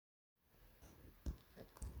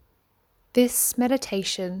This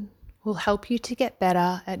meditation will help you to get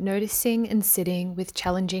better at noticing and sitting with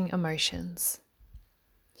challenging emotions.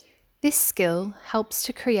 This skill helps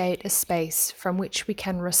to create a space from which we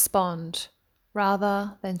can respond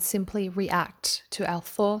rather than simply react to our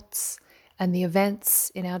thoughts and the events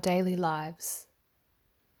in our daily lives,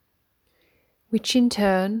 which in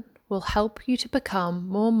turn will help you to become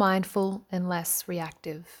more mindful and less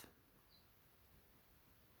reactive.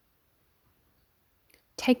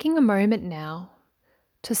 Taking a moment now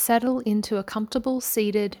to settle into a comfortable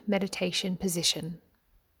seated meditation position,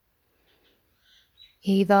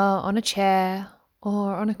 either on a chair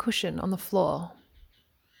or on a cushion on the floor.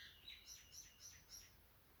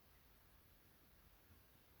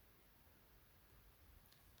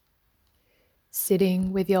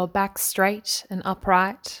 Sitting with your back straight and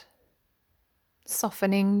upright,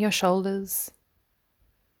 softening your shoulders,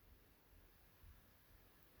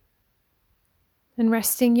 and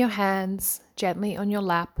resting your hands gently on your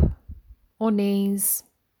lap or knees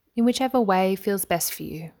in whichever way feels best for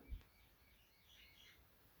you.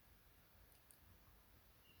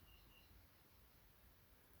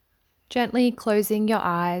 Gently closing your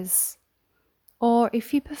eyes, or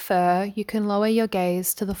if you prefer, you can lower your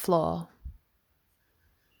gaze to the floor.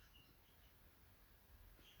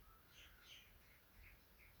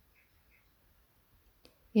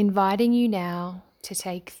 Inviting you now to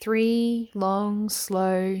take 3 long,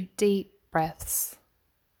 slow, deep breaths.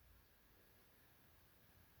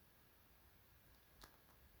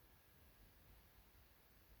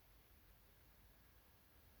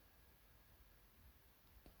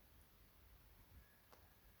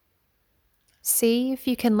 See if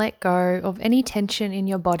you can let go of any tension in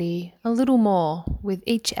your body a little more with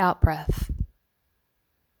each out breath.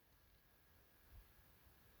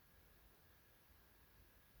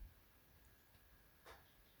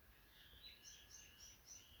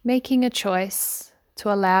 Making a choice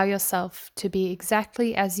to allow yourself to be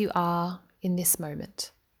exactly as you are in this moment.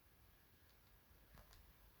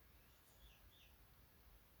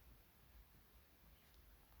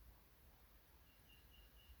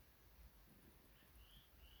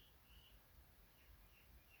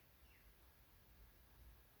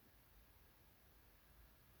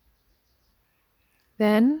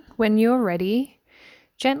 Then, when you're ready,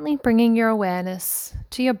 gently bringing your awareness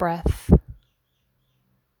to your breath,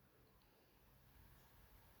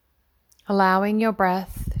 allowing your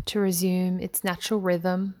breath to resume its natural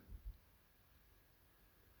rhythm.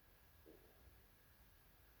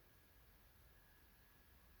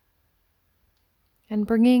 And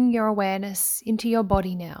bringing your awareness into your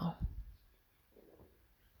body now.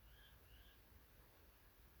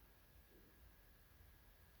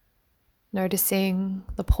 Noticing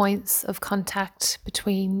the points of contact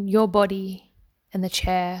between your body and the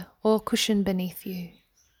chair or cushion beneath you.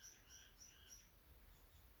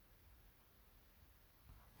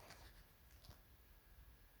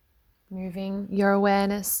 Moving your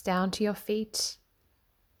awareness down to your feet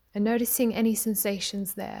and noticing any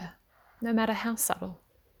sensations there, no matter how subtle.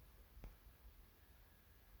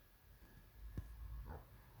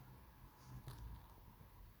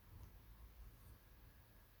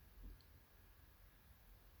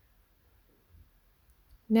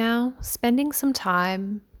 Now, spending some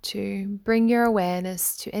time to bring your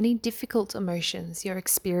awareness to any difficult emotions you're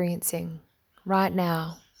experiencing right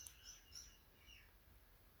now.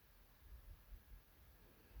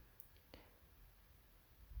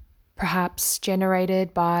 Perhaps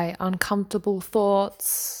generated by uncomfortable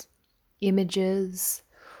thoughts, images,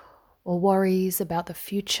 or worries about the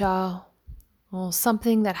future, or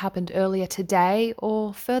something that happened earlier today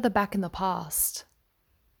or further back in the past.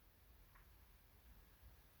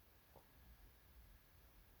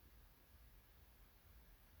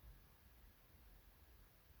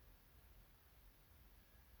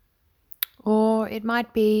 Or it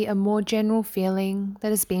might be a more general feeling that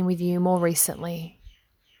has been with you more recently.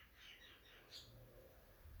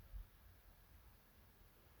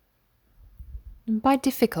 And by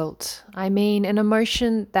difficult, I mean an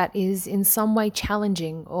emotion that is in some way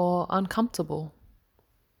challenging or uncomfortable.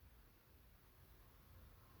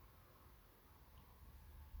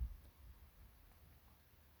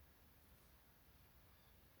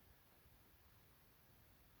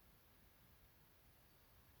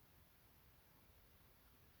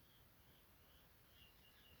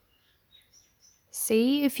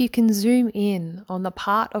 See if you can zoom in on the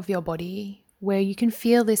part of your body where you can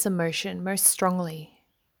feel this emotion most strongly.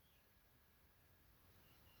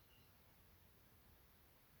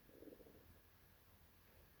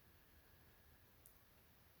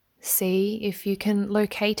 See if you can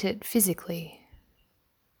locate it physically.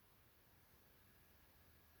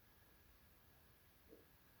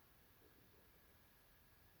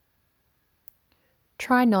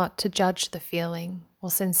 Try not to judge the feeling or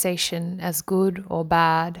sensation as good or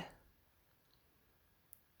bad.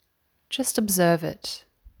 Just observe it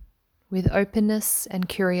with openness and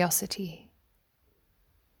curiosity.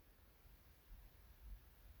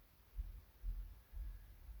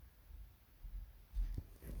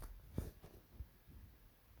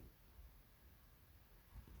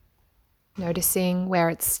 Noticing where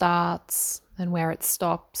it starts and where it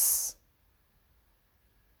stops.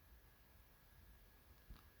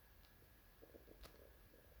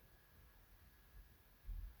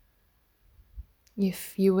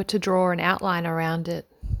 If you were to draw an outline around it,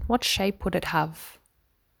 what shape would it have?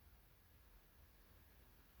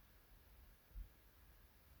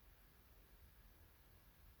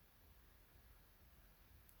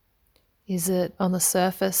 Is it on the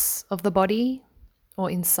surface of the body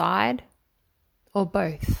or inside or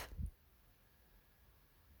both?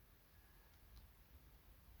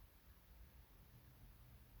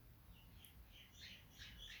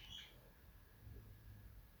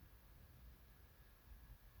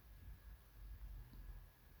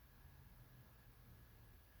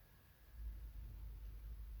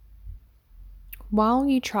 While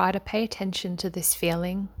you try to pay attention to this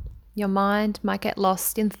feeling, your mind might get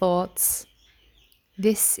lost in thoughts.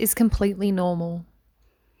 This is completely normal.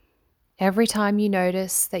 Every time you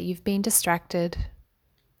notice that you've been distracted,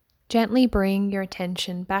 gently bring your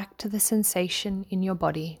attention back to the sensation in your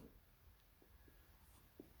body.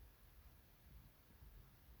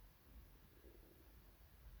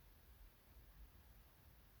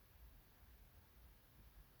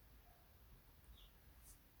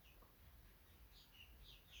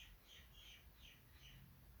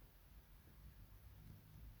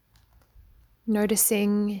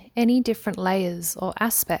 Noticing any different layers or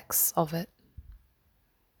aspects of it.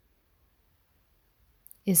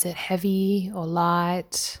 Is it heavy or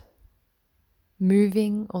light,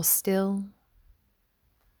 moving or still?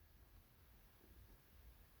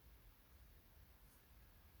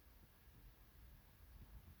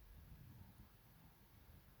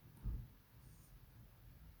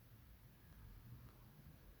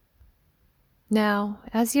 Now,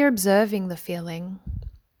 as you're observing the feeling,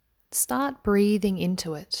 start breathing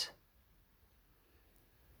into it.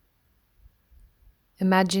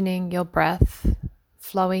 Imagining your breath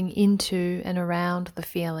flowing into and around the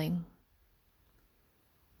feeling.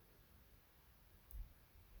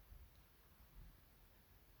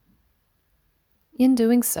 In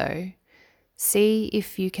doing so, see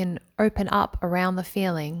if you can open up around the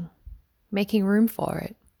feeling, making room for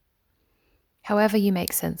it, however you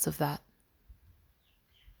make sense of that.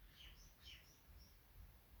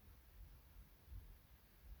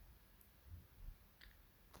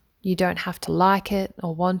 You don't have to like it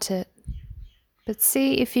or want it, but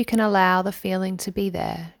see if you can allow the feeling to be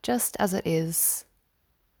there just as it is.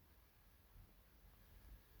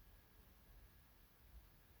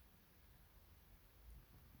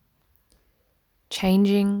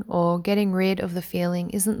 Changing or getting rid of the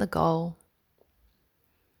feeling isn't the goal.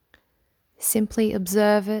 Simply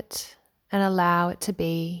observe it and allow it to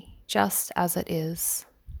be just as it is.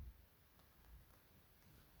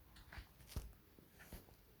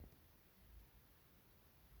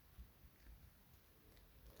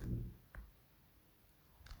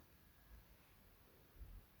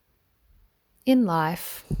 In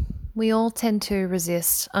life, we all tend to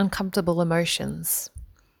resist uncomfortable emotions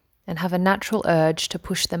and have a natural urge to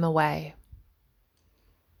push them away.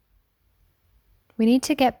 We need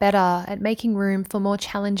to get better at making room for more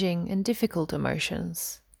challenging and difficult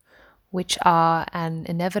emotions, which are an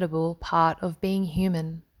inevitable part of being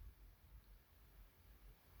human.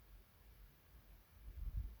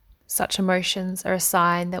 Such emotions are a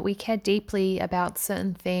sign that we care deeply about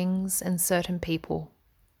certain things and certain people.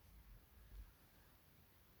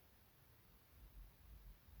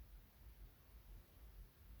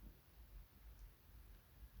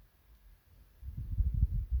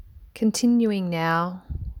 Continuing now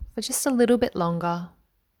for just a little bit longer,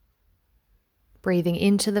 breathing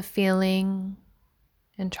into the feeling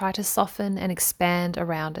and try to soften and expand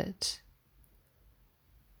around it.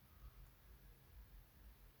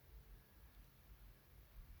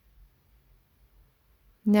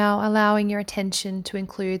 Now allowing your attention to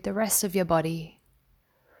include the rest of your body.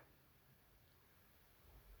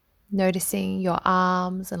 Noticing your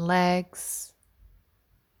arms and legs,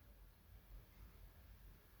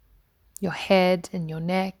 your head and your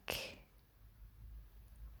neck.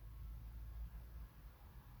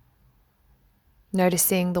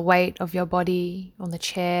 Noticing the weight of your body on the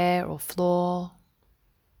chair or floor.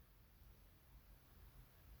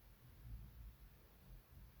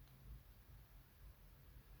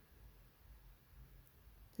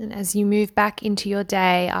 And as you move back into your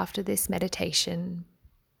day after this meditation,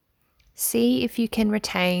 see if you can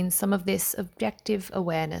retain some of this objective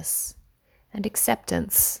awareness and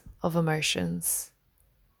acceptance of emotions.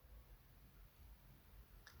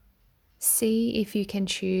 See if you can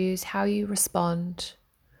choose how you respond,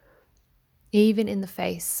 even in the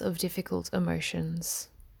face of difficult emotions.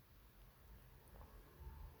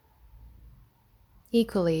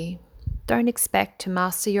 Equally, don't expect to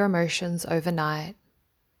master your emotions overnight.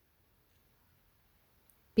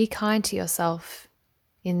 Be kind to yourself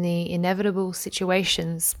in the inevitable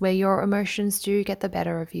situations where your emotions do get the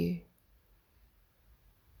better of you.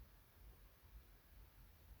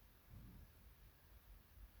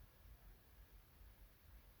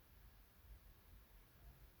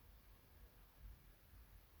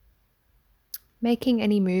 Making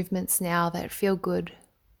any movements now that feel good,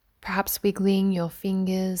 perhaps wiggling your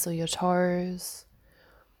fingers or your toes,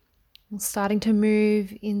 or starting to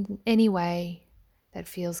move in any way that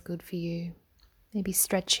feels good for you. Maybe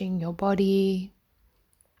stretching your body,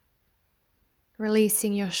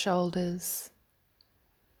 releasing your shoulders,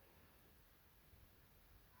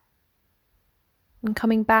 and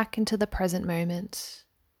coming back into the present moment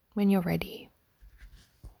when you're ready.